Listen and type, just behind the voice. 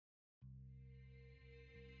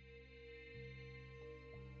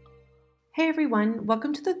Hey everyone,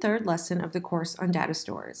 welcome to the third lesson of the course on data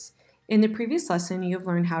stores. In the previous lesson, you have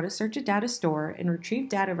learned how to search a data store and retrieve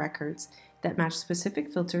data records that match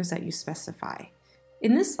specific filters that you specify.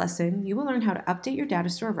 In this lesson, you will learn how to update your data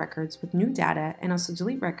store records with new data and also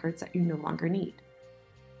delete records that you no longer need.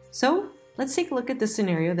 So, let's take a look at this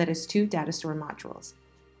scenario that has two data store modules.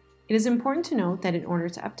 It is important to note that in order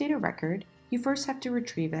to update a record, you first have to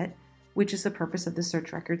retrieve it, which is the purpose of the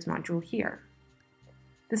search records module here.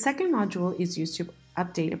 The second module is used to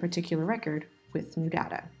update a particular record with new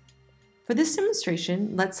data. For this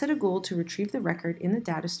demonstration, let's set a goal to retrieve the record in the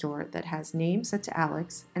data store that has name set to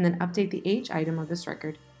Alex and then update the age item of this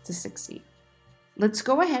record to 60. Let's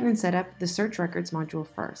go ahead and set up the search records module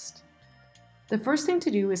first. The first thing to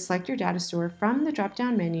do is select your data store from the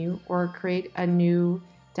drop-down menu or create a new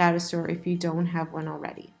data store if you don't have one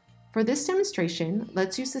already. For this demonstration,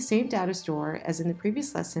 let's use the same data store as in the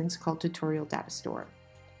previous lessons called Tutorial Data Store.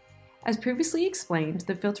 As previously explained,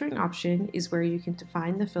 the filtering option is where you can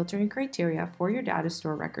define the filtering criteria for your data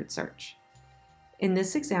store record search. In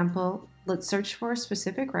this example, let's search for a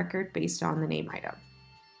specific record based on the name item.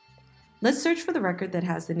 Let's search for the record that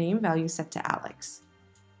has the name value set to Alex.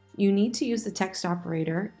 You need to use the text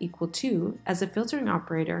operator equal to as a filtering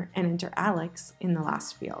operator and enter Alex in the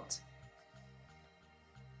last field.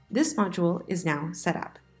 This module is now set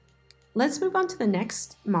up. Let's move on to the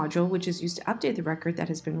next module, which is used to update the record that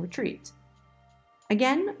has been retrieved.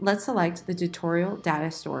 Again, let's select the Tutorial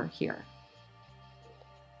Data Store here.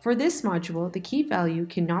 For this module, the key value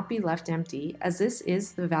cannot be left empty, as this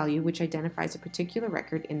is the value which identifies a particular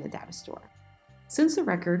record in the data store. Since the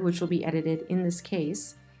record, which will be edited in this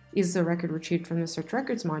case, is the record retrieved from the Search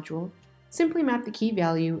Records module, simply map the key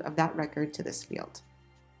value of that record to this field.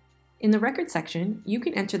 In the Record section, you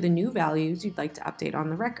can enter the new values you'd like to update on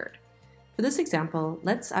the record. For this example,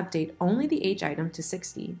 let's update only the age item to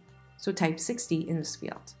 60, so type 60 in this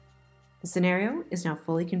field. The scenario is now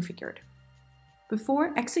fully configured.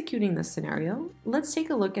 Before executing this scenario, let's take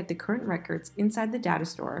a look at the current records inside the data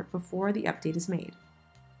store before the update is made.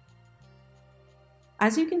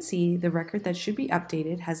 As you can see, the record that should be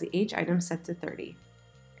updated has the age item set to 30.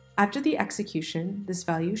 After the execution, this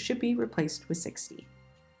value should be replaced with 60.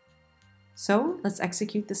 So let's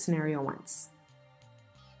execute the scenario once.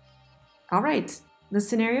 Alright, the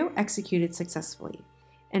scenario executed successfully,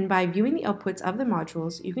 and by viewing the outputs of the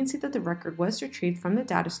modules, you can see that the record was retrieved from the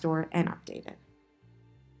data store and updated.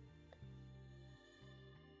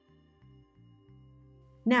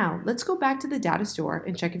 Now, let's go back to the data store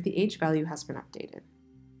and check if the age value has been updated.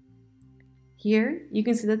 Here, you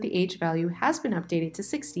can see that the age value has been updated to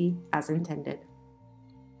 60 as intended.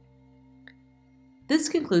 This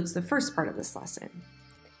concludes the first part of this lesson.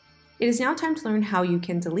 It is now time to learn how you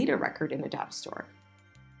can delete a record in a data store.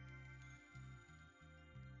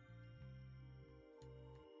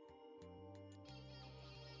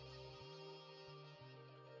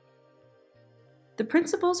 The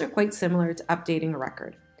principles are quite similar to updating a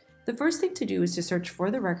record. The first thing to do is to search for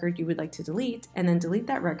the record you would like to delete and then delete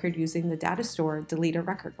that record using the data store delete a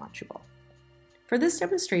record module. For this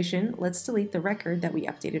demonstration, let's delete the record that we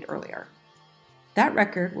updated earlier. That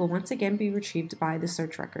record will once again be retrieved by the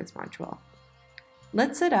Search Records module.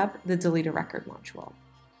 Let's set up the Delete a Record module.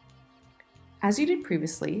 As you did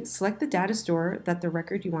previously, select the data store that the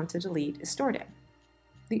record you want to delete is stored in.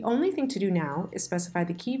 The only thing to do now is specify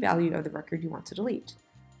the key value of the record you want to delete.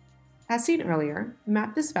 As seen earlier,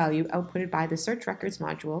 map this value outputted by the Search Records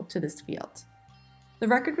module to this field. The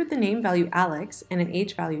record with the name value Alex and an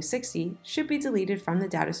age value 60 should be deleted from the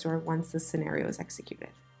data store once this scenario is executed.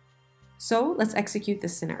 So let's execute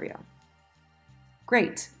this scenario.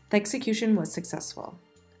 Great, the execution was successful.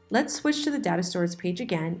 Let's switch to the data stores page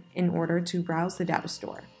again in order to browse the data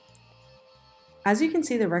store. As you can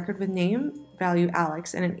see, the record with name value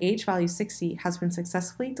Alex and an age value 60 has been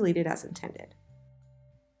successfully deleted as intended.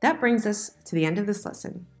 That brings us to the end of this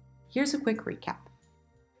lesson. Here's a quick recap.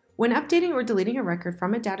 When updating or deleting a record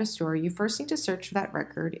from a data store, you first need to search for that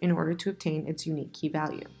record in order to obtain its unique key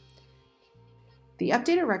value. The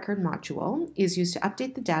Update a Record module is used to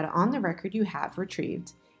update the data on the record you have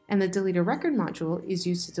retrieved, and the Delete a Record module is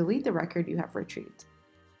used to delete the record you have retrieved.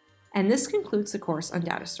 And this concludes the course on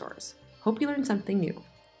data stores. Hope you learned something new.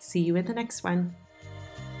 See you in the next one.